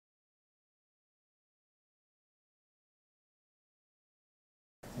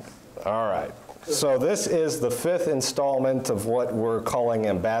All right. So this is the 5th installment of what we're calling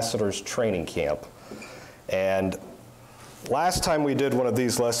Ambassadors Training Camp. And last time we did one of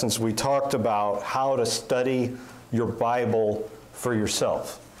these lessons, we talked about how to study your Bible for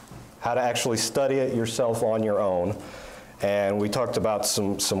yourself, how to actually study it yourself on your own. And we talked about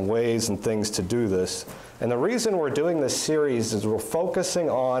some ways and things to do this. And the reason we're doing this series is we're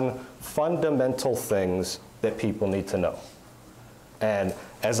focusing on fundamental things that people need to know. And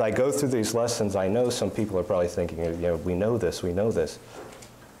as I go through these lessons, I know some people are probably thinking, you know, we know this, we know this.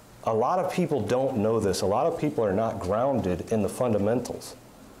 A lot of people don't know this. A lot of people are not grounded in the fundamentals.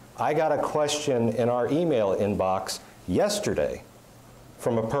 I got a question in our email inbox yesterday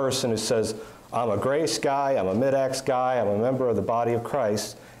from a person who says, I'm a Grace guy, I'm a Mid-Acts guy, I'm a member of the body of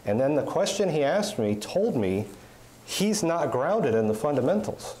Christ. And then the question he asked me told me he's not grounded in the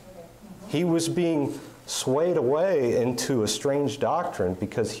fundamentals. He was being swayed away into a strange doctrine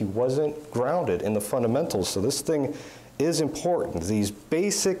because he wasn't grounded in the fundamentals. So this thing is important. These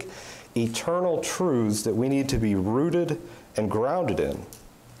basic eternal truths that we need to be rooted and grounded in.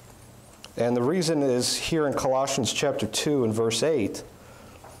 And the reason is here in Colossians chapter 2 and verse 8,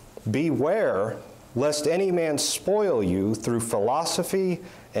 beware lest any man spoil you through philosophy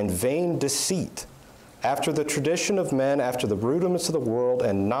and vain deceit, after the tradition of men, after the rudiments of the world,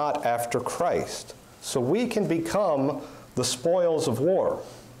 and not after Christ. So we can become the spoils of war.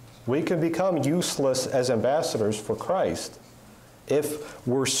 We can become useless as ambassadors for Christ if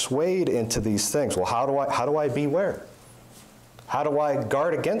we're swayed into these things. Well, how do I beware? How do I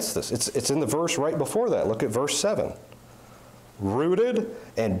guard against this? It's in the verse right before that. Look at verse 7. Rooted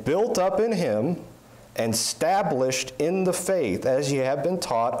and built up in him, and established in the faith, as ye have been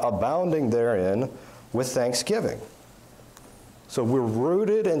taught, abounding therein with thanksgiving. So we're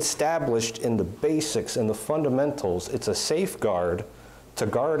rooted and established in the basics and the fundamentals. It's a safeguard to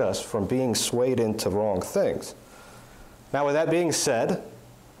guard us from being swayed into wrong things. Now, with that being said,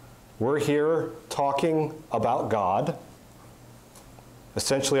 we're here talking about God.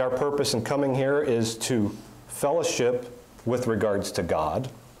 Essentially, our purpose in coming here is to fellowship with regards to God,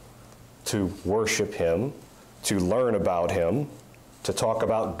 to worship Him, to learn about Him, to talk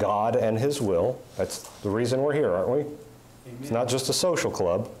about God and His will. That's the reason we're here, aren't we? Amen. It's not just a social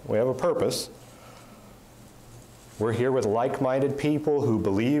club. We have a purpose. We're here with like-minded people who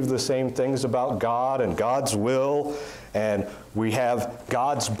believe the same things about God and God's will, and we have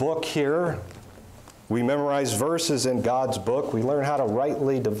God's book here. We memorize verses in God's book. We learn how to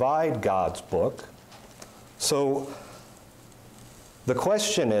rightly divide God's book. So the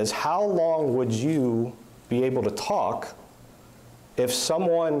question is, how long would you be able to talk if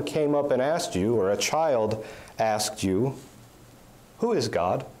someone came up and asked you, or a child asked you, who is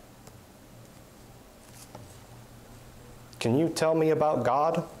God? Can you tell me about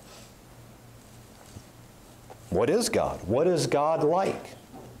God? What is God? What is God like?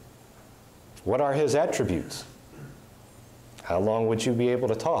 What are His attributes? How long would you be able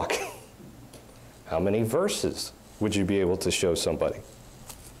to talk? How many verses would you be able to show somebody?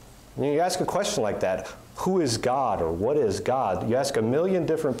 You ask a question like that, who is God or what is God? You ask a million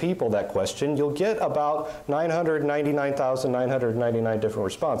different people that question, you'll get about 999,999 different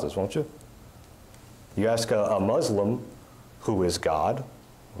responses, won't you? You ask a Muslim, who is God?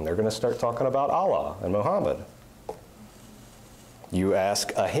 And they're going to start talking about Allah and Muhammad. You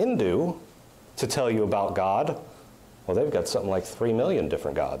ask a Hindu to tell you about God, well, they've got something like 3 million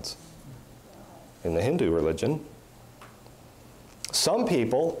different gods in the Hindu religion. Some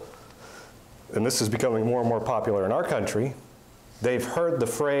people, and this is becoming more and more popular in our country, they've heard the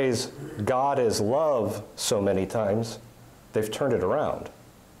phrase, God is love, so many times, they've turned it around.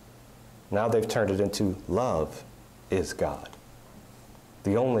 Now they've turned it into love is God.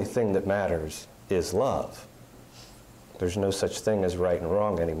 The only thing that matters is love. There's no such thing as right and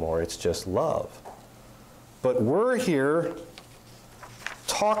wrong anymore. It's just love. But we're here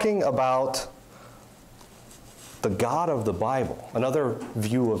talking about the God of the Bible. Another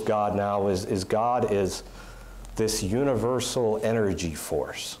view of God now is God is this universal energy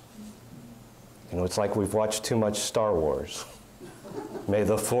force. You know, it's like we've watched too much Star Wars. May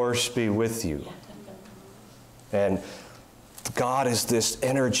the Force be with you. And God is this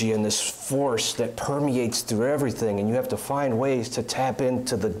energy and this force that permeates through everything, and you have to find ways to tap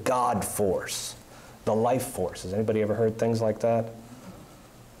into the God force, the life force. Has anybody ever heard things like that?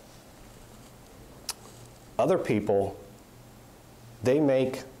 Other people, they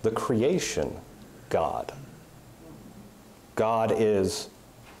make the creation God. God is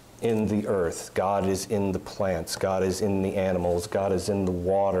in the earth. God is in the plants. God is in the animals. God is in the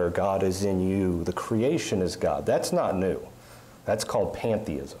water. God is in you. The creation is God. That's not new. That's called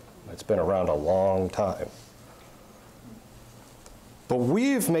pantheism. It's been around a long time. But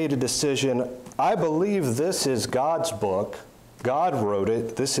we've made a decision. I believe this is God's book. God wrote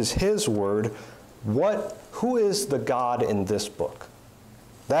it. This is His word. Who is the God in this book?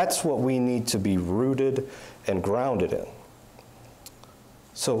 That's what we need to be rooted and grounded in.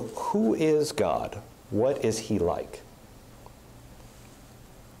 So who is God? What is He like?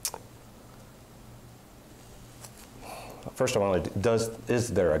 First of all, is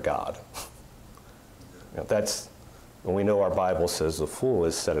there a God? That's, when we know our Bible says the fool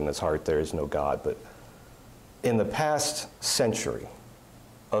has said in his heart there is no God. But in the past century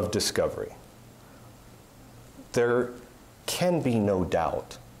of discovery, there can be no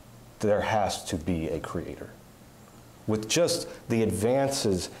doubt there has to be a creator. With just the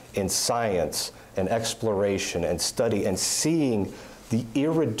advances in science and exploration and study and seeing the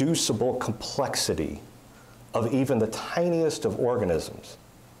irreducible complexity of even the tiniest of organisms.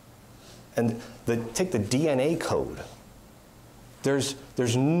 And take the DNA code. There's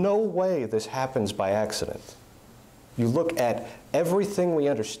no way this happens by accident. You look at everything we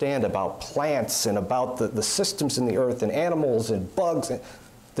understand about plants and about the systems in the earth and animals and bugs.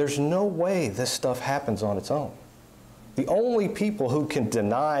 There's no way this stuff happens on its own. The only people who can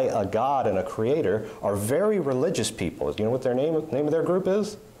deny a God and a creator are very religious people. You know what their name of their group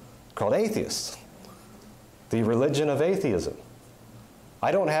is? Called atheists. The religion of atheism.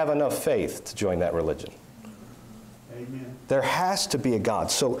 I don't have enough faith to join that religion. Amen. There has to be a God.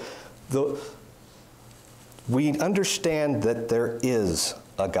 So we understand that there is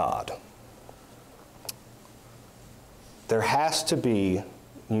a God. There has to be,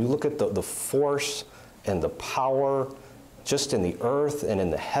 when you look at the force and the power just in the earth and in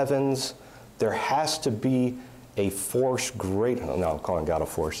the heavens, there has to be a force greater. No, I'm calling God a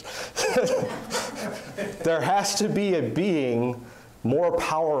force. There has to be a being more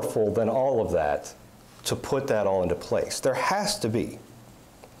powerful than all of that to put that all into place. There has to be.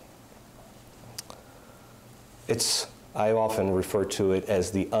 I often refer to it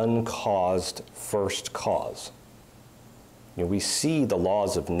as the uncaused first cause. You know, we see the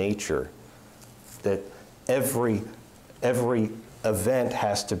laws of nature that every event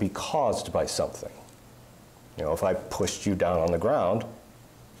has to be caused by something. You know, if I pushed you down on the ground,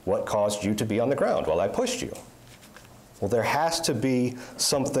 what caused you to be on the ground? Well, I pushed you. Well, there has to be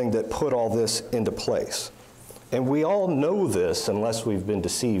something that put all this into place. And we all know this unless we've been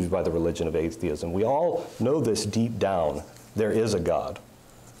deceived by the religion of atheism. We all know this deep down. There is a God.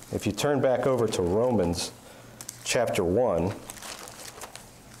 If you turn back over to Romans chapter 1,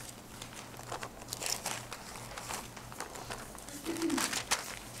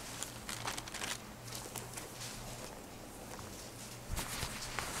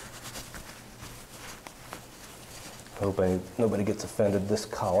 hope nobody gets offended. This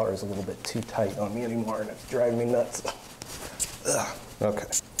collar is a little bit too tight on me anymore, and it's driving me nuts. Ugh. Okay.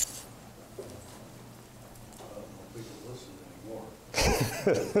 We can listen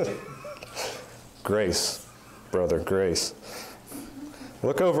anymore. Grace, brother, grace.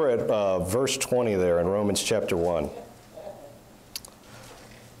 Look over at verse 20 there in Romans chapter 1. It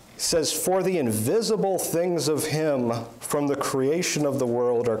says, "For the invisible things of Him from the creation of the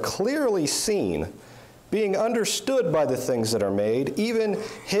world are clearly seen, being understood by the things that are made, even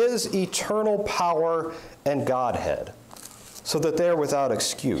His eternal power and Godhead, so that they are without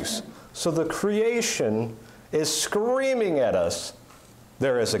excuse." So the creation is screaming at us,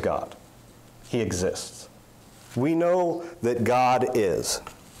 there is a God. He exists. We know that God is.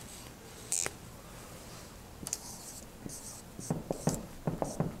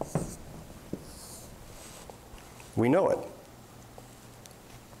 We know it.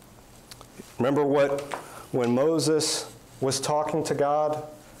 Remember when Moses was talking to God,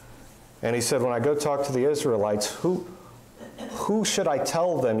 and he said, when I go talk to the Israelites, who should I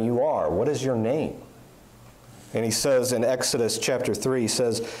tell them you are? What is your name? And he says in Exodus chapter 3, he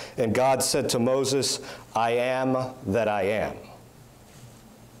says, "And God said to Moses, I am that I am.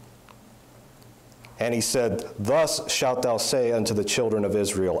 And he said, Thus shalt thou say unto the children of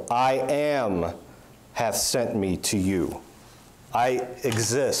Israel, I am hath sent me to you. I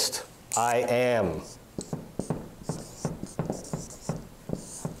exist. I am."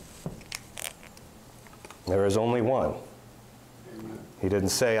 There is only one. He didn't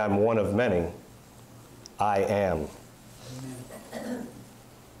say, I'm one of many. I am.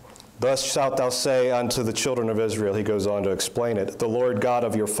 "Thus shalt thou say unto the children of Israel," he goes on to explain it, "The Lord God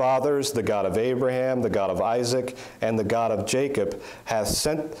of your fathers, the God of Abraham, the God of Isaac, and the God of Jacob, hath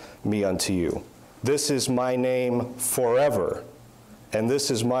sent me unto you. This is my name forever, and this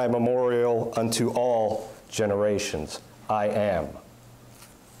is my memorial unto all generations. I am."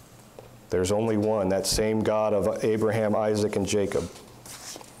 There's only one, that same God of Abraham, Isaac, and Jacob.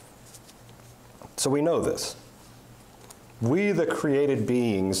 So we know this. We, the created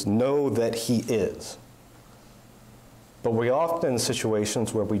beings, know that he is. But we often in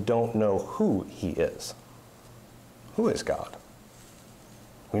situations where we don't know who he is. Who is God?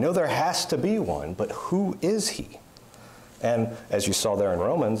 We know there has to be one, but who is he? And as you saw there in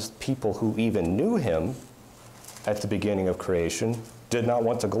Romans, people who even knew him at the beginning of creation did not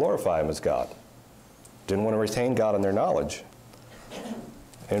want to glorify him as God. Didn't want to retain God in their knowledge.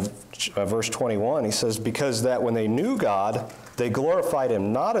 In verse 21, he says, because that when they knew God, they glorified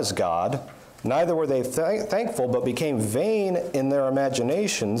him not as God, neither were they thankful, but became vain in their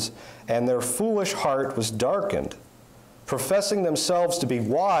imaginations, and their foolish heart was darkened. Professing themselves to be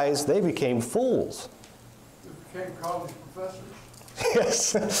wise, they became fools. They became college professors.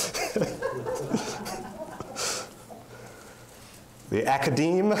 Yes. The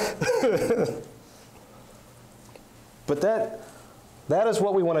academe. But that is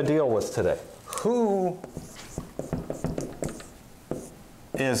what we want to deal with today. Who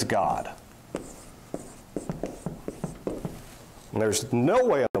is God? And there's no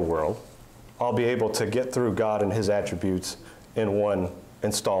way in the world I'll be able to get through God and his attributes in one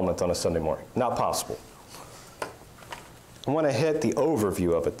installment on a Sunday morning. Not possible. I want to hit the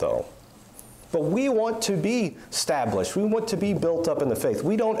overview of it, though. But we want to be established. We want to be built up in the faith.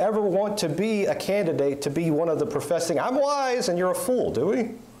 We don't ever want to be a candidate to be one of the professing, I'm wise and you're a fool, do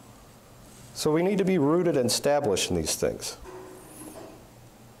we? So we need to be rooted and established in these things.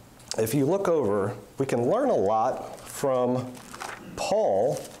 If you look over, we can learn a lot from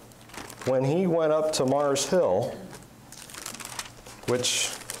Paul when he went up to Mars Hill,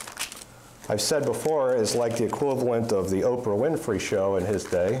 which I've said before is like the equivalent of the Oprah Winfrey show in his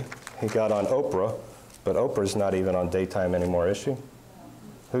day. He got on Oprah, but Oprah's not even on daytime anymore, is she?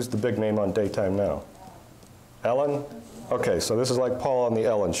 Who's the big name on daytime now? Ellen? Okay, so this is like Paul on the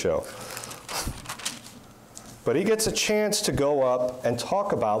Ellen show. But he gets a chance to go up and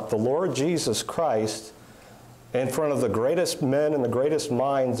talk about the Lord Jesus Christ in front of the greatest men and the greatest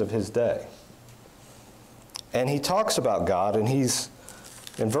minds of his day. And he talks about God, and he's,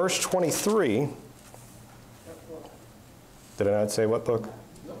 in verse 23, did I not say what book?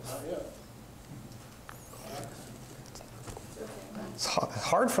 It's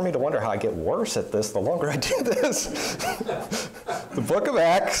hard for me to wonder how I get worse at this the longer I do this. The book of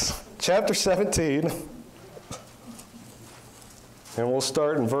Acts, chapter 17, and we'll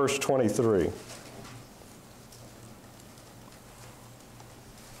start in verse 23.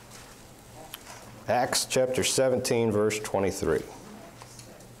 Acts chapter 17, verse 23.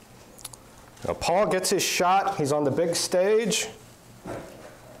 Now, Paul gets his shot. He's on the big stage.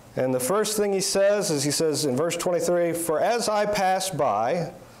 And the first thing he says is, he says in verse 23, "For as I passed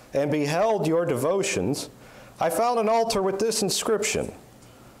by and beheld your devotions, I found an altar with this inscription,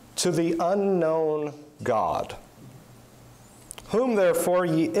 to the unknown God. Whom therefore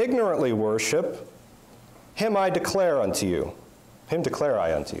ye ignorantly worship, him I declare unto you." Him declare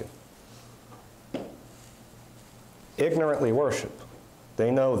I unto you. Ignorantly worship.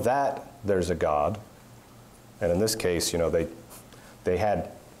 They know that there's a God. And in this case, you know, they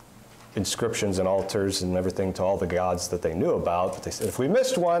had inscriptions and altars and everything to all the gods that they knew about. But they said, if we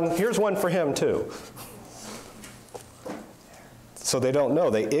missed one, here's one for him too. So they don't know.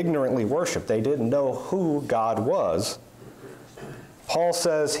 They ignorantly worship. They didn't know who God was. Paul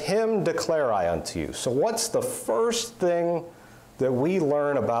says, "Him declare I unto you." So what's the first thing that we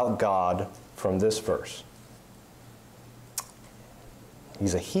learn about God from this verse?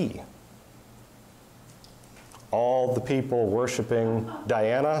 He's a he. All the people worshiping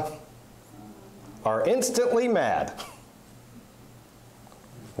Diana are instantly mad.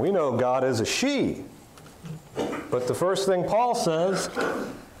 We know God is a she. But the first thing Paul says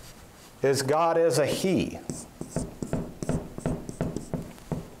is God is a he.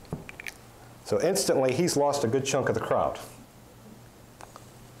 So instantly he's lost a good chunk of the crowd.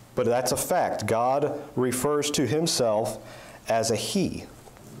 But that's a fact. God refers to himself as a he.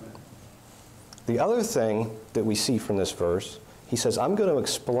 The other thing that we see from this verse, he says, I'm going to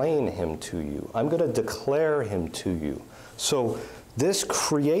explain him to you. I'm going to declare him to you. So this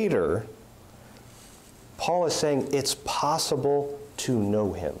creator, Paul is saying it's possible to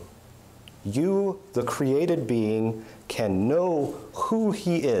know him. You, the created being, can know who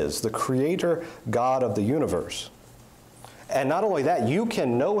he is, the creator God of the universe. And not only that, you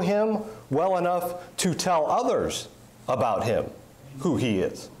can know him well enough to tell others about him, who he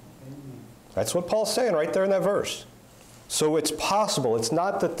is. That's what Paul's saying right there in that verse. So it's possible. It's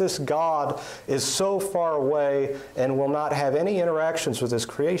not that this God is so far away and will not have any interactions with his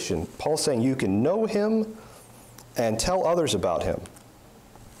creation. Paul's saying you can know him and tell others about him.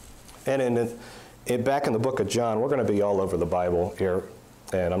 And back in the book of John, we're going to be all over the Bible here,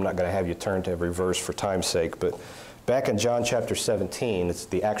 and I'm not going to have you turn to every verse for time's sake, but back in John chapter 17, it's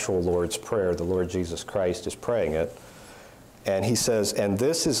the actual Lord's Prayer. The Lord Jesus Christ is praying it. And he says, "And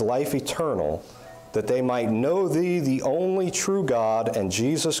this is life eternal, that they might know thee, the only true God, and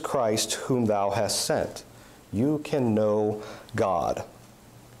Jesus Christ, whom thou hast sent." You can know God.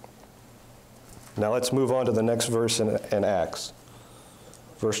 Now let's move on to the next verse in Acts.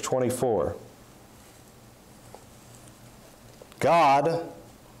 Verse 24. "God,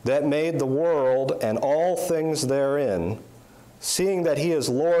 that made the world and all things therein, seeing that he is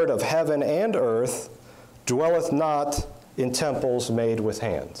Lord of heaven and earth, dwelleth not in temples made with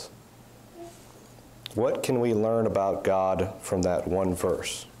hands." What can we learn about God from that one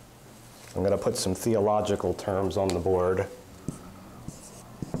verse? I'm going to put some theological terms on the board.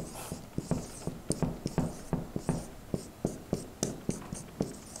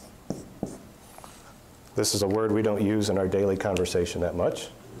 This is a word we don't use in our daily conversation that much.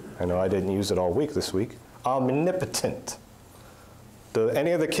 I know I didn't use it all week this week. Omnipotent. Do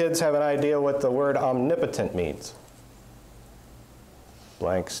any of the kids have an idea what the word omnipotent means?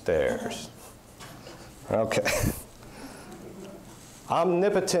 Blank stares. Okay.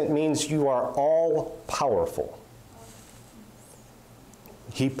 Omnipotent means you are all powerful.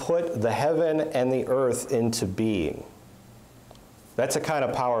 He put the heaven and the earth into being. That's a kind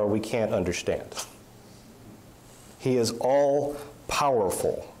of power we can't understand. He is all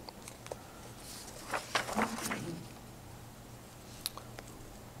powerful.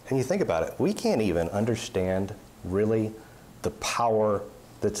 And you think about it, we can't even understand really the power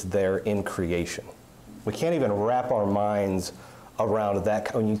that's there in creation. We can't even wrap our minds around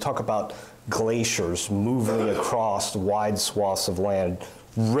that. When you talk about glaciers moving across wide swaths of land,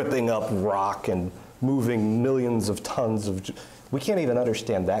 ripping up rock and moving millions of tons of... We can't even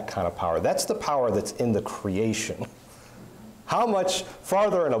understand that kind of power. That's the power that's in the creation. How much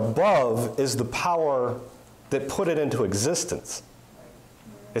farther and above is the power that put it into existence?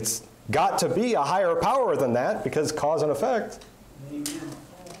 It's got to be a higher power than that because cause and effect.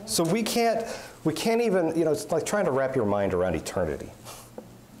 So we can't even, it's like trying to wrap your mind around eternity.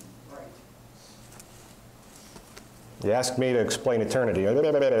 You ask me to explain eternity.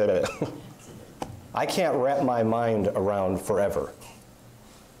 I can't wrap my mind around forever.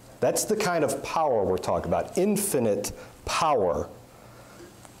 That's the kind of power we're talking about, infinite power.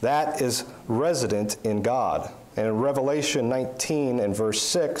 That is resident in God. And in Revelation 19 and verse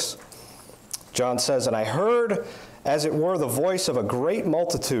 6, John says, "And I heard as it were the voice of a great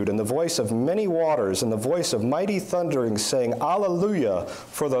multitude, and the voice of many waters, and the voice of mighty thundering, saying, Alleluia,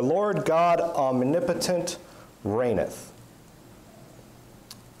 for the Lord God omnipotent reigneth."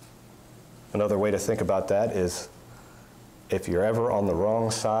 Another way to think about that is, if you're ever on the wrong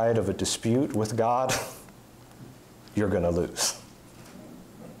side of a dispute with God, you're going to lose.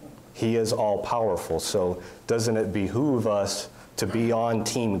 He is all-powerful, so doesn't it behoove us to be on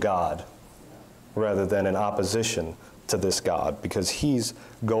Team God rather than in opposition to this God, because he's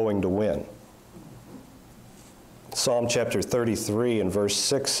going to win. Psalm chapter 33 and verse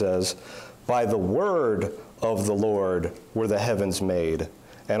 6 says, "By the word of the Lord were the heavens made,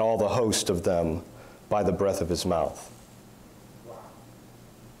 and all the host of them by the breath of his mouth."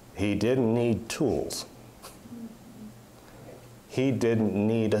 He didn't need tools. He didn't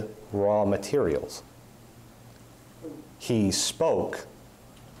need raw materials. He spoke,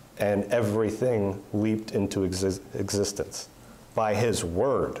 and everything leaped into existence by his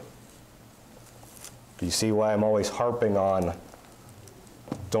word. Do you see why I'm always harping on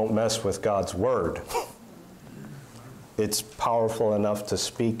don't mess with God's word? It's powerful enough to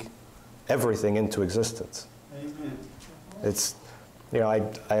speak everything into existence. Amen. It's,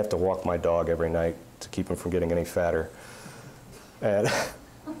 I have to walk my dog every night to keep him from getting any fatter. And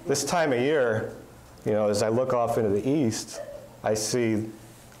this time of year, as I look off into the east, I see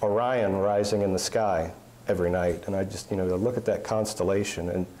Orion rising in the sky every night. And I just, look at that constellation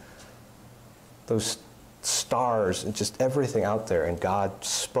and those stars and just everything out there. And God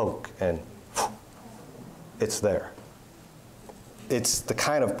spoke and it's there. It's the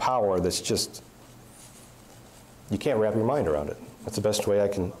kind of power that's just, you can't wrap your mind around it. That's the best way I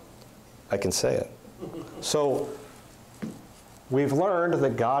can say it. So we've learned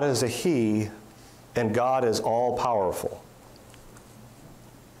that God is a He and God is all-powerful.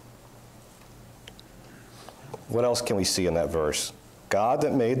 What else can we see in that verse? God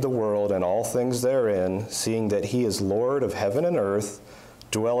that made the world and all things therein, seeing that he is Lord of heaven and earth,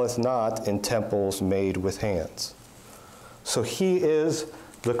 dwelleth not in temples made with hands. So he is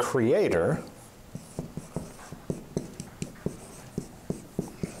the creator,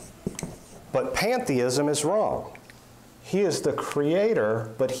 but pantheism is wrong. He is the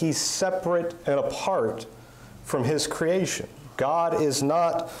creator, but he's separate and apart from his creation. God is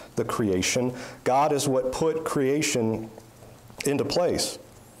not the creation. God is what put creation into place.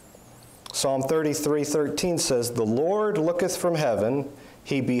 Psalm 33:13 says, "The Lord looketh from heaven,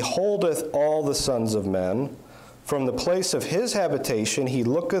 he beholdeth all the sons of men. From the place of his habitation he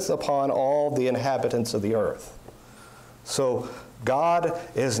looketh upon all the inhabitants of the earth." So God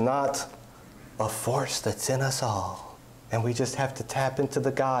is not a force that's in us all, and we just have to tap into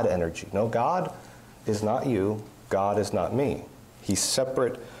the God energy. No, God is not you. God is not me. He's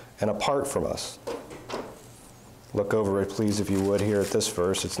separate and apart from us. Look over it, please, if you would, here at this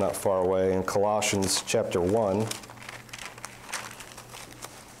verse. It's not far away. In Colossians chapter 1,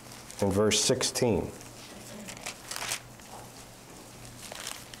 in verse 16.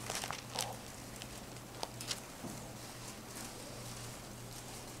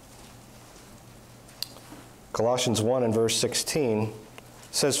 Colossians 1 and verse 16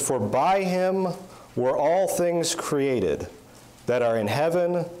 says, "For by him were all things created, that are in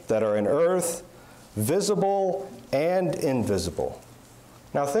heaven, that are in earth, visible and invisible."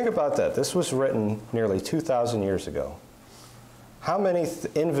 Now think about that. This was written nearly 2,000 years ago. How many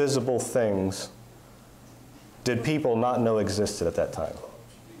invisible things did people not know existed at that time?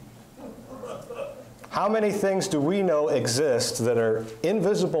 How many things do we know exist that are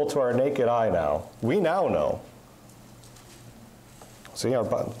invisible to our naked eye now? We now know. See,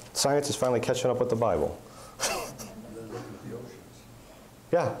 science is finally catching up with the Bible.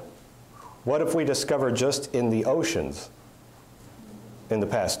 Yeah. What if we discovered just in the oceans in the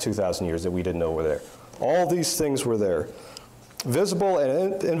past 2,000 years that we didn't know were there? All these things were there. Visible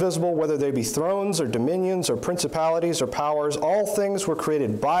and invisible, whether they be thrones or dominions or principalities or powers, all things were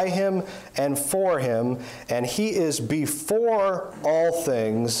created by him and for him, and he is before all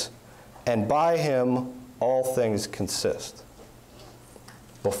things, and by him all things consist.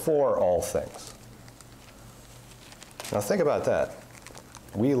 Before all things. Now think about that.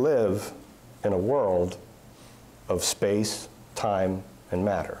 We live in a world of space, time, and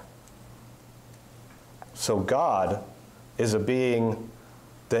matter. So God is a being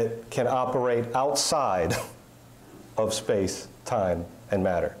that can operate outside of space, time, and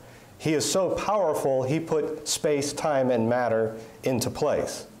matter. He is so powerful, he put space, time, and matter into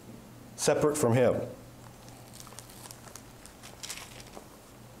place, separate from him.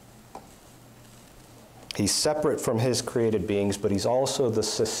 He's separate from his created beings, but he's also the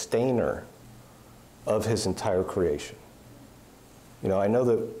sustainer of his entire creation. You know, I know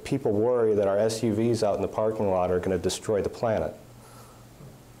that people worry that our SUVs out in the parking lot are going to destroy the planet.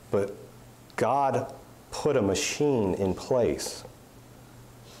 But God put a machine in place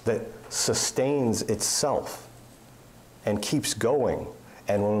that sustains itself and keeps going.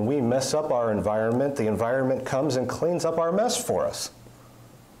 And when we mess up our environment, the environment comes and cleans up our mess for us.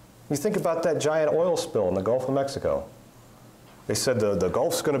 You think about that giant oil spill in the Gulf of Mexico. They said the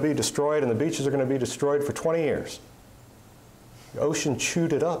Gulf's going to be destroyed and the beaches are going to be destroyed for 20 years. The ocean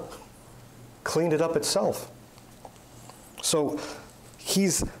chewed it up, cleaned it up itself. So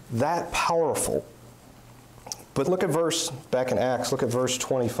he's that powerful. But look at back in Acts, look at verse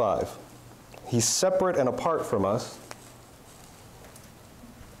 25. He's separate and apart from us.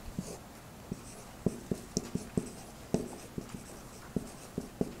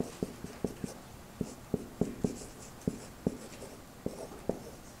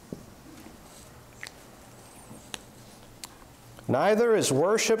 Neither is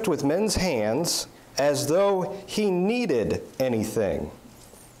worshipped with men's hands as though he needed anything,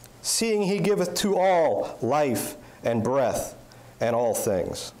 seeing he giveth to all life and breath and all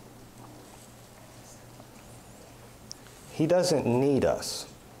things. He doesn't need us.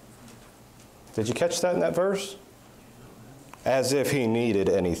 Did you catch that in that verse? As if he needed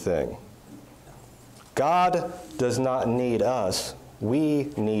anything. God does not need us.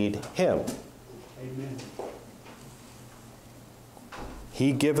 We need him. Amen.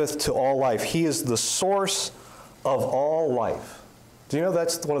 He giveth to all life. He is the source of all life. Do you know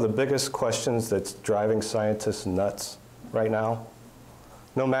that's one of the biggest questions that's driving scientists nuts right now?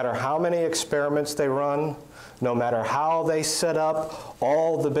 No matter how many experiments they run, no matter how they set up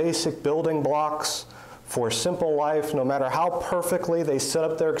all the basic building blocks for simple life, no matter how perfectly they set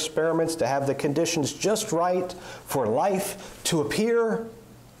up their experiments to have the conditions just right for life to appear,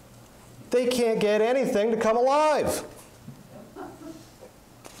 they can't get anything to come alive.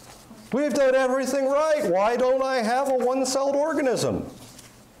 We've done everything right. Why don't I have a one-celled organism?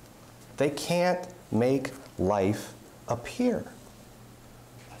 They can't make life appear.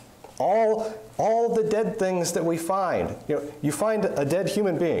 All the dead things that we find, you find a dead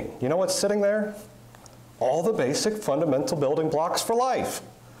human being. You know what's sitting there? All the basic fundamental building blocks for life.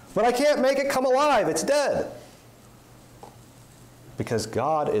 But I can't make it come alive. It's dead. Because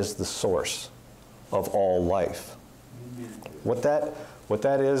God is the source of all life. What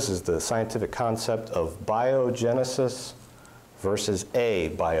that is the scientific concept of biogenesis versus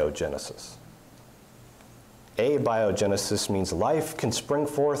abiogenesis. Abiogenesis means life can spring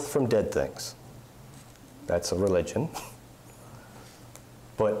forth from dead things. That's a religion.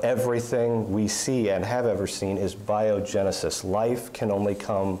 But everything we see and have ever seen is biogenesis. Life can only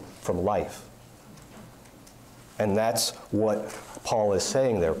come from life. And that's what Paul is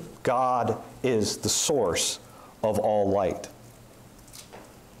saying there. God is the source of all light.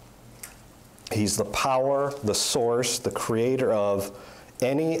 He's the power, the source, the creator of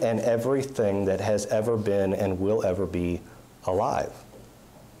any and everything that has ever been and will ever be alive.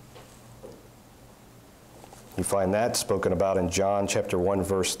 You find that spoken about in John chapter 1,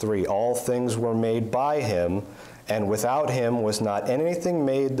 verse 3. All things were made by him, and without him was not anything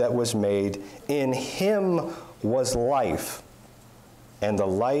made that was made. In him was life, and the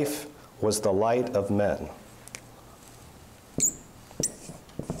life was the light of men.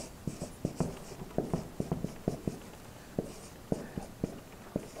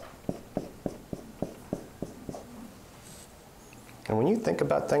 And when you think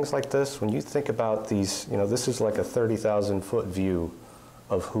about things like this, when you think about these, this is like a 30,000-foot view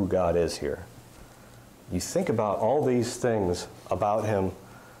of who God is here. You think about all these things about him,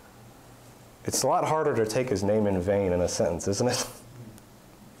 it's a lot harder to take his name in vain in a sentence, isn't it?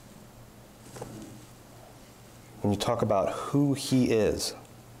 When you talk about who he is.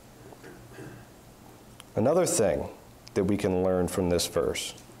 Another thing that we can learn from this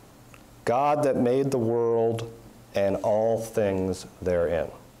verse, God that made the world and all things therein.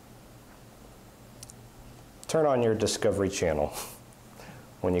 Turn on your Discovery Channel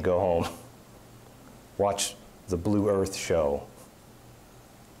when you go home. Watch the Blue Earth show.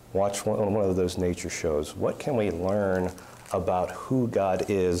 Watch one of those nature shows. What can we learn about who God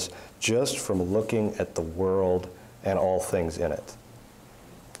is just from looking at the world and all things in it?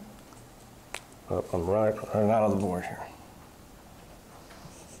 Oh, I'm running out of the board here.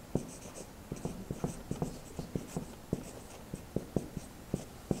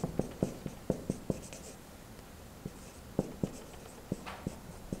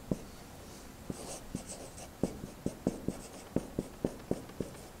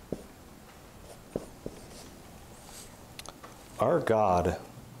 Our God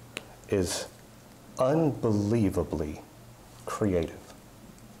is unbelievably creative.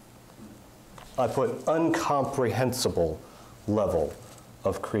 I put incomprehensible level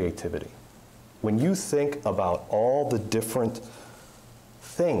of creativity. When you think about all the different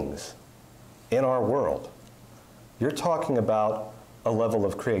things in our world, you're talking about a level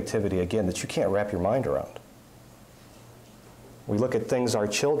of creativity, again, that you can't wrap your mind around. We look at things our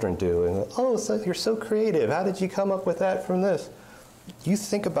children do and, oh, you're so creative. How did you come up with that from this? You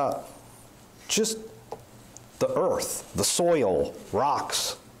think about just the earth, the soil,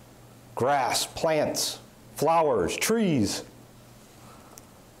 rocks, grass, plants, flowers, trees.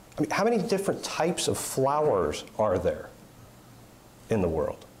 I mean, how many different types of flowers are there in the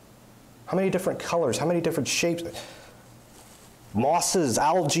world? How many different colors? How many different shapes? Mosses,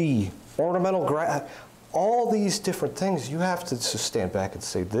 algae, ornamental grass. All these different things, you have to just stand back and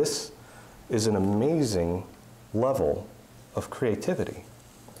say, this is an amazing level of creativity.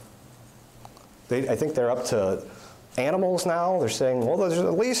 I think they're up to animals now. They're saying, well, there's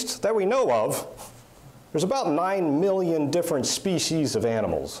at least that we know of, there's about 9 million different species of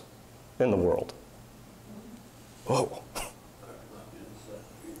animals in the world. Whoa.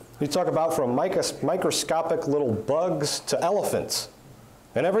 You talk about from microscopic little bugs to elephants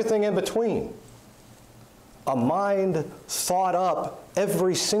and everything in between. A mind thought up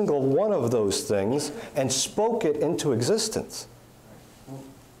every single one of those things and spoke it into existence.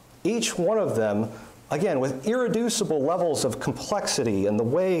 Each one of them, again, with irreducible levels of complexity in the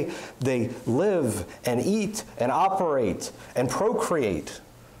way they live and eat and operate and procreate.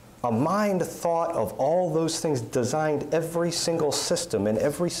 A mind thought of all those things, designed every single system and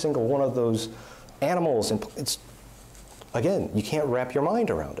every single one of those animals. And it's, again, you can't wrap your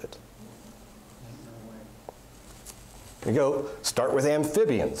mind around it. You go, start with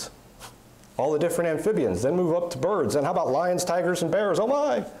amphibians. All the different amphibians, then move up to birds. And how about lions, tigers, and bears? Oh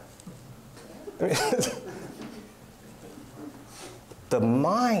my! I mean, the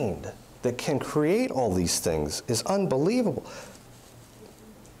mind that can create all these things is unbelievable.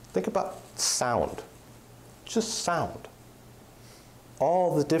 Think about sound, just sound.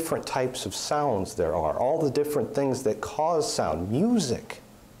 All the different types of sounds there are, all the different things that cause sound, music,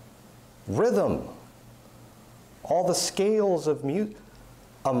 rhythm, all the scales of music.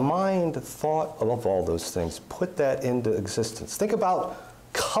 A mind thought of all those things, put that into existence. Think about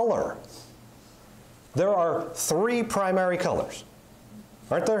color. There are 3 primary colors,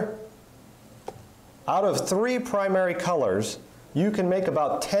 aren't there? Out of 3 primary colors, you can make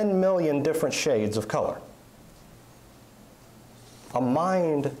about 10 million different shades of color. A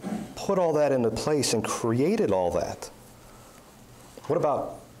mind put all that into place and created all that. What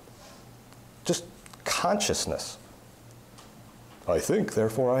about just consciousness? I think,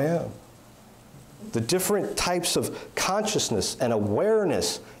 therefore I am. The different types of consciousness and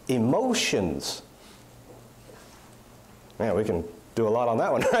awareness, emotions. Man, we can do a lot on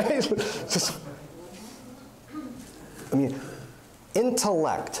that one, right? Just, I mean,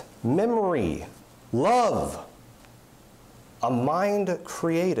 intellect, memory, love. A mind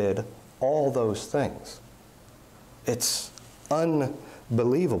created all those things. It's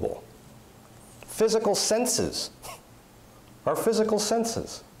unbelievable. Physical senses. Our physical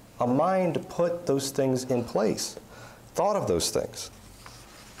senses. A mind put those things in place, thought of those things.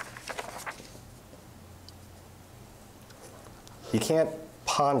 You can't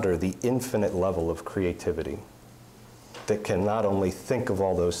ponder the infinite level of creativity that can not only think of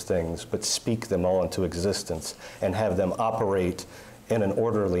all those things, but speak them all into existence and have them operate in an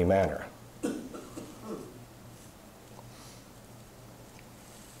orderly manner.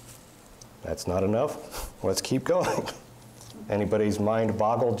 That's not enough. Let's keep going. Anybody's mind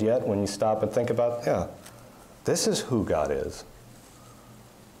boggled yet when you stop and think about, yeah, this is who God is.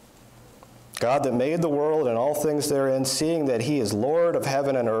 God that made the world and all things therein, seeing that he is Lord of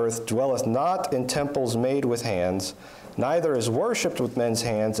heaven and earth, dwelleth not in temples made with hands, neither is worshipped with men's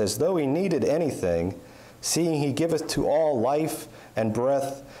hands, as though he needed anything, seeing he giveth to all life and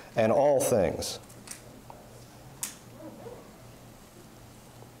breath and all things.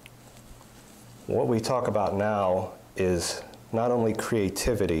 What we talk about now is not only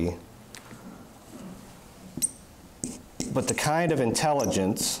creativity, but the kind of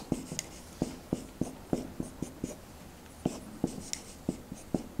intelligence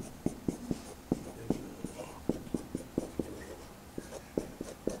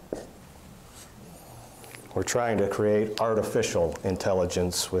we're trying to create artificial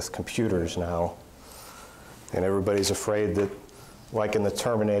intelligence with computers now. And everybody's afraid that, like in the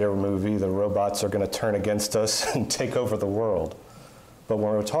Terminator movie, the robots are going to turn against us and take over the world. But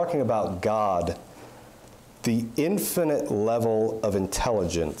when we're talking about God, the infinite level of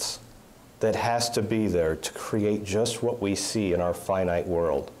intelligence that has to be there to create just what we see in our finite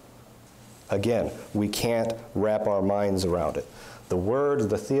world. Again, we can't wrap our minds around it. The word,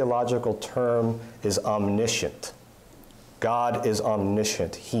 the theological term is omniscient. God is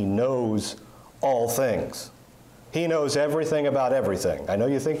omniscient. He knows all things. He knows everything about everything. I know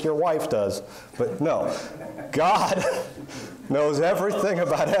you think your wife does, but no. God knows everything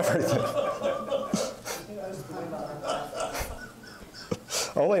about everything.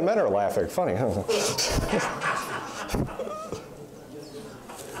 Only men are laughing. Funny, huh?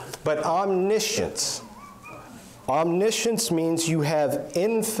 But omniscience. Omniscience means you have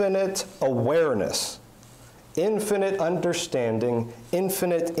infinite awareness, infinite understanding,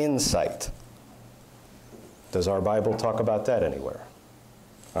 infinite insight. Does our Bible talk about that anywhere?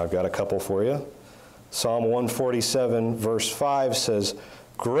 I've got a couple for you. Psalm 147, verse 5 says,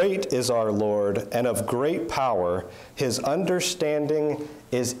 "Great is our Lord, and of great power. His understanding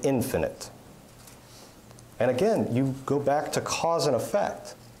is infinite." And again, you go back to cause and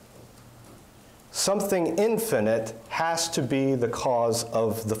effect. Something infinite has to be the cause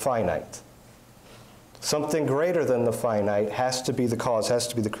of the finite. Something greater than the finite has to be the cause, has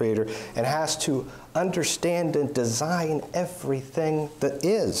to be the creator, and has to understand and design everything that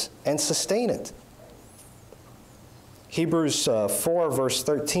is and sustain it. Hebrews 4, verse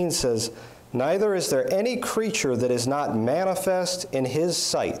 13 says, "Neither is there any creature that is not manifest in his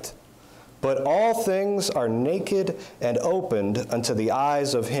sight, but all things are naked and opened unto the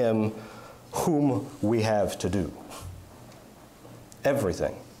eyes of him whom we have to do."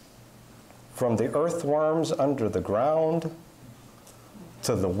 Everything. From the earthworms under the ground,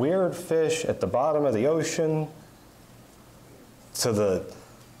 to the weird fish at the bottom of the ocean, to the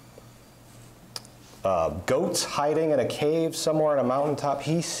goats hiding in a cave somewhere on a mountaintop,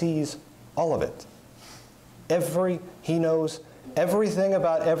 he sees all of it. He knows everything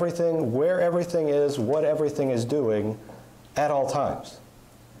about everything, where everything is, what everything is doing at all times.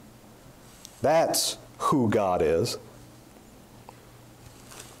 That's who God is.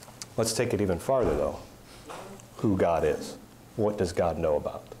 Let's take it even farther, though. Who God is. What does God know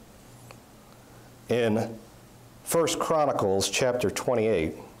about? In 1 Chronicles chapter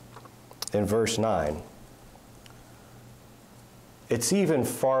 28, in verse 9, it's even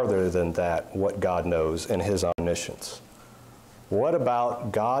farther than that, what God knows in his omniscience. What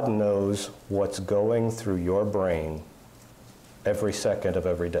about God knows what's going through your brain every second of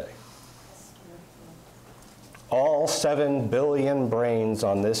every day? All 7 billion brains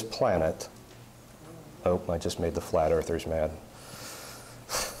on this planet. Oh, I just made the flat earthers mad.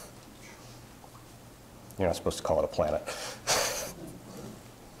 You're not supposed to call it a planet.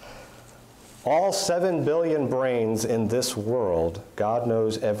 All 7 billion brains in this world, God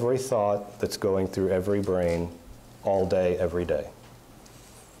knows every thought that's going through every brain all day, every day.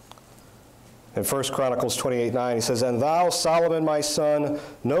 In 1 Chronicles 28:9, he says, "And thou, Solomon, my son,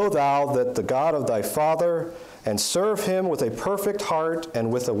 know thou that the God of thy father, and serve him with a perfect heart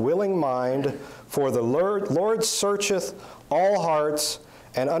and with a willing mind, for the Lord searcheth all hearts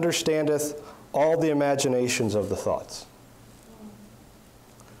and understandeth all the imaginations of the thoughts."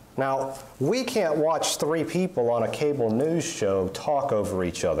 Now, we can't watch 3 people on a cable news show talk over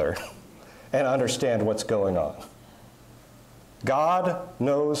each other and understand what's going on. God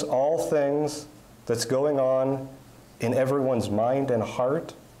knows all things that's going on in everyone's mind and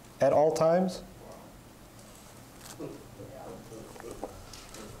heart at all times.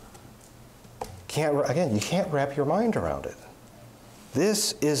 You can't wrap your mind around it.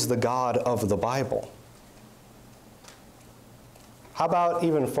 This is the God of the Bible. How about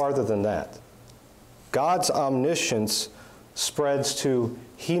even farther than that? God's omniscience spreads to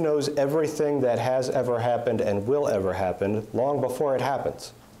he knows everything that has ever happened and will ever happen long before it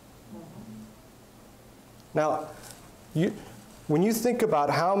happens. Now, when you think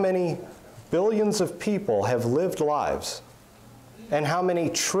about how many billions of people have lived lives and how many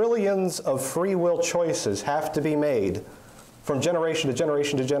trillions of free will choices have to be made from generation to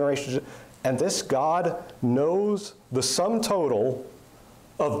generation to generation, and this God knows the sum total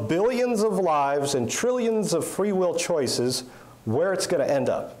of billions of lives and trillions of free will choices, where it's going to end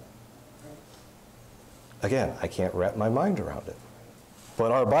up. Again, I can't wrap my mind around it.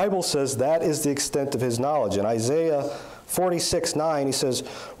 But our Bible says that is the extent of his knowledge. In Isaiah 46:9, he says,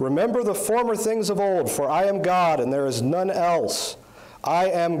 "Remember the former things of old, for I am God and there is none else. I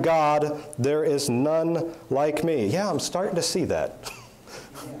am God, there is none like me." Yeah, I'm starting to see that.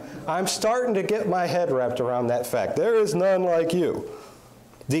 I'm starting to get my head wrapped around that fact. There is none like you.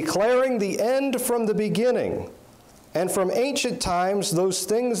 Declaring the end from the beginning, and from ancient times those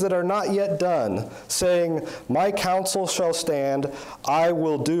things that are not yet done, saying, "My counsel shall stand, I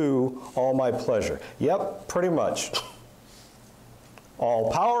will do all my pleasure." Yep, pretty much.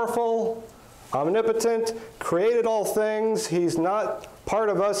 All-powerful, omnipotent, created all things. He's not part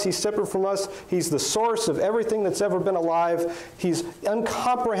of us. He's separate from us. He's the source of everything that's ever been alive. He's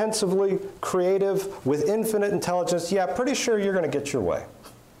incomprehensibly creative with infinite intelligence. Yeah, pretty sure you're going to get your way.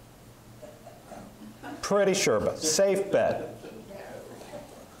 Pretty sure, but safe bet.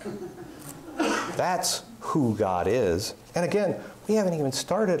 That's who God is. And again, we haven't even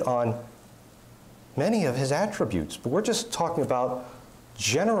started on many of his attributes, but we're just talking about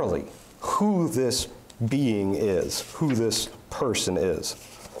generally who this being is, who this person is.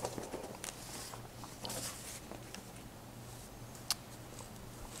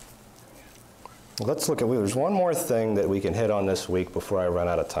 Let's look at, there's one more thing that we can hit on this week before I run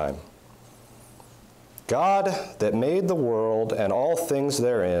out of time. God that made the world and all things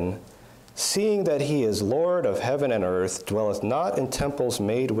therein, seeing that he is Lord of heaven and earth, dwelleth not in temples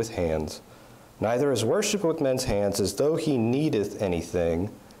made with hands, neither is worshipped with men's hands as though he needeth anything,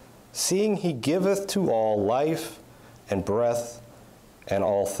 seeing he giveth to all life and breath and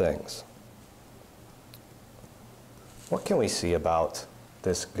all things. What can we see about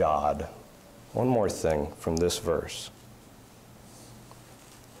this God? One more thing from this verse.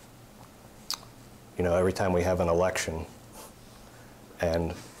 You know, every time we have an election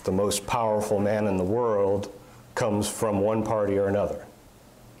and the most powerful man in the world comes from one party or another,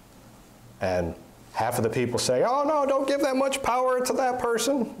 and half of the people say, "Oh no, don't give that much power to that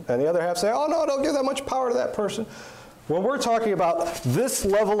person," and the other half say, "Oh no, don't give that much power to that person." When we're talking about this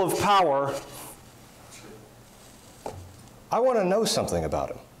level of power, I want to know something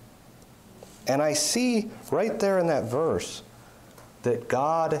about him. And I see right there in that verse that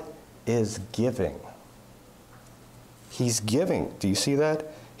God is giving. He's giving. Do you see that?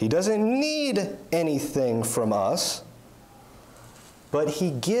 He doesn't need anything from us, but he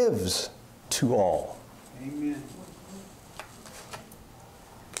gives to all. Amen.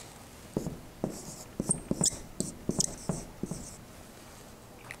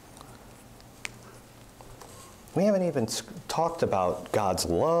 We haven't even talked about God's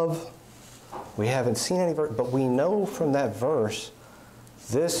love. We haven't seen any verse, but we know from that verse,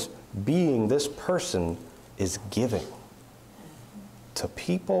 this being, this person is giving to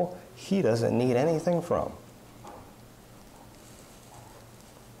people he doesn't need anything from.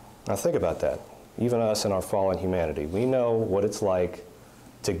 Now think about that. Even us in our fallen humanity, we know what it's like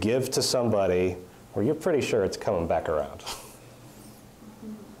to give to somebody where you're pretty sure it's coming back around.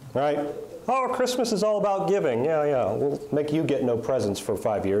 Right? Oh, Christmas is all about giving. Yeah. We'll make you get no presents for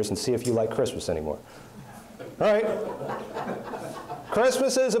 5 years and see if you like Christmas anymore. Right?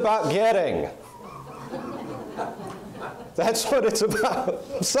 Christmas is about getting. That's what it's about.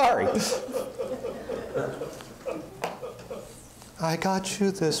 I'm sorry. I got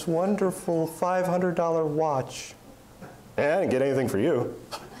you this wonderful $500 watch. I didn't get anything for you.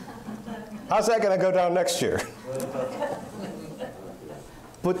 How's that going to go down next year?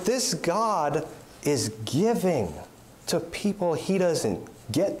 But this God is giving to people he doesn't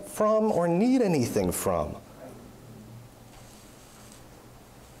get from or need anything from.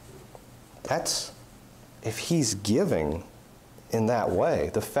 That's, if he's giving in that way,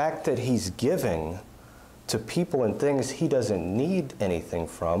 the fact that he's giving to people and things he doesn't need anything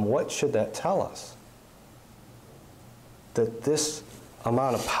from, what should that tell us? That this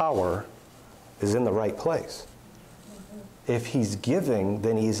amount of power is in the right place. If he's giving,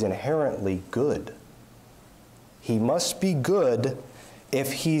 then he's inherently good. He must be good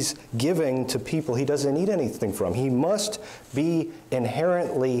if he's giving to people he doesn't need anything from. He must be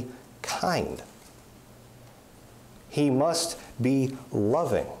inherently kind. He must be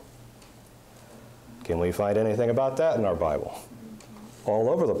loving. Can we find anything about that in our Bible? All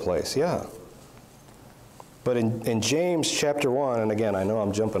over the place, yeah. But in James chapter 1, and again, I know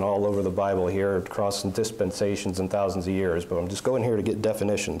I'm jumping all over the Bible here, crossing dispensations and thousands of years, but I'm just going here to get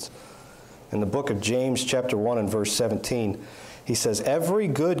definitions. In the book of James chapter 1 and verse 17, he says, "Every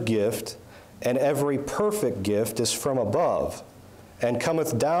good gift and every perfect gift is from above, and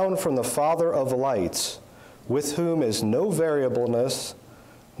cometh down from the Father of lights, with whom is no variableness,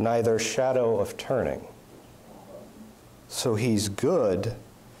 neither shadow of turning." So he's good,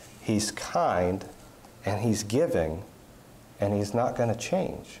 he's kind, and he's giving, and he's not going to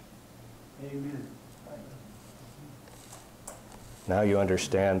change. Amen. Now you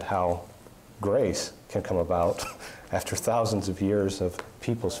understand how grace can come about after thousands of years of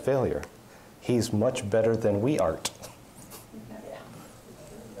people's failure. He's much better than we art.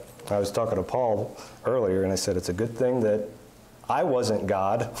 I was talking to Paul earlier, and I said, it's a good thing that I wasn't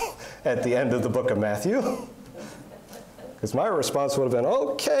God at the end of the book of Matthew. Because my response would have been,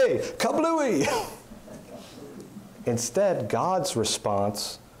 okay, kablooey. Instead, God's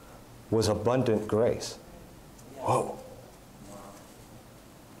response was abundant grace. Whoa.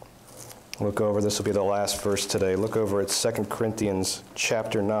 Look over, this will be the last verse today. Look over at 2 Corinthians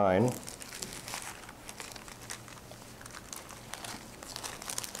chapter 9.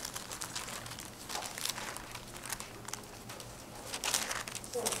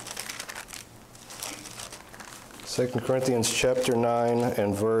 Second Corinthians chapter 9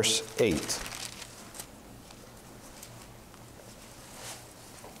 and verse 8.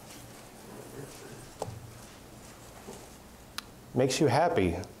 Makes you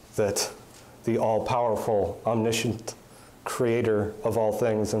happy that the all-powerful, omniscient creator of all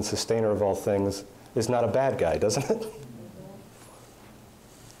things and sustainer of all things is not a bad guy, doesn't it?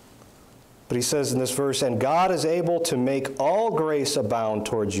 But he says in this verse, "And God is able to make all grace abound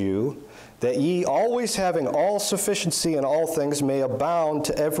towards you, that ye always having all sufficiency in all things may abound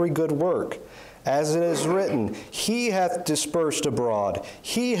to every good work. As it is written, He hath dispersed abroad,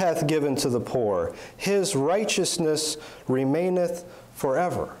 He hath given to the poor, His righteousness remaineth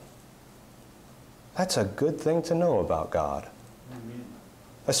forever." That's a good thing to know about God. Amen.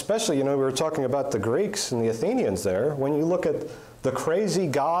 Especially, we were talking about the Greeks and the Athenians there. When you look at the crazy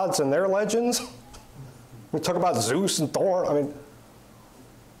gods and their legends, we talk about Zeus and Thor.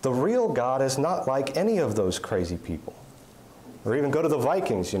 The real God is not like any of those crazy people. Or even go to the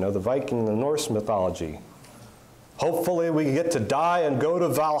Vikings, the Viking, the Norse mythology. Hopefully we get to die and go to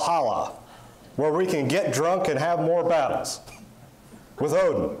Valhalla, where we can get drunk and have more battles with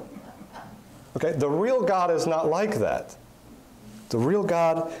Odin. Okay, the real God is not like that. The real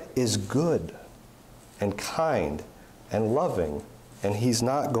God is good and kind and loving, and He's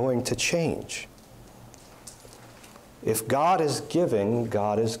not going to change. If God is giving,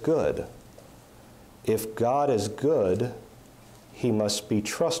 God is good. If God is good, He must be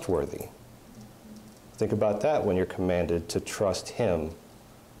trustworthy. Think about that when you're commanded to trust Him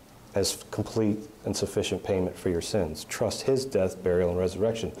as complete and sufficient payment for your sins. Trust His death, burial, and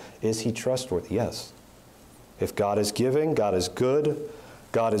resurrection. Is He trustworthy? Yes. If God is giving, God is good,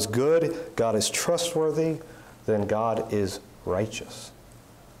 God is trustworthy, then God is righteous.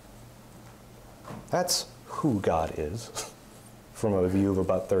 That's who God is from a view of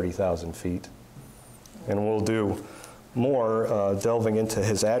about 30,000 feet. And we'll do more delving into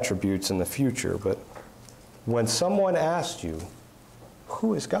his attributes in the future. But when someone asks you,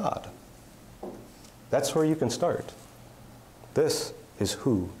 who is God? That's where you can start. This is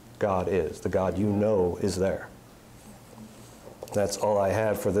who God is, the God you know is there. That's all I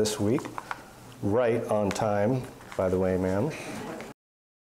had for this week. Right on time, by the way, ma'am.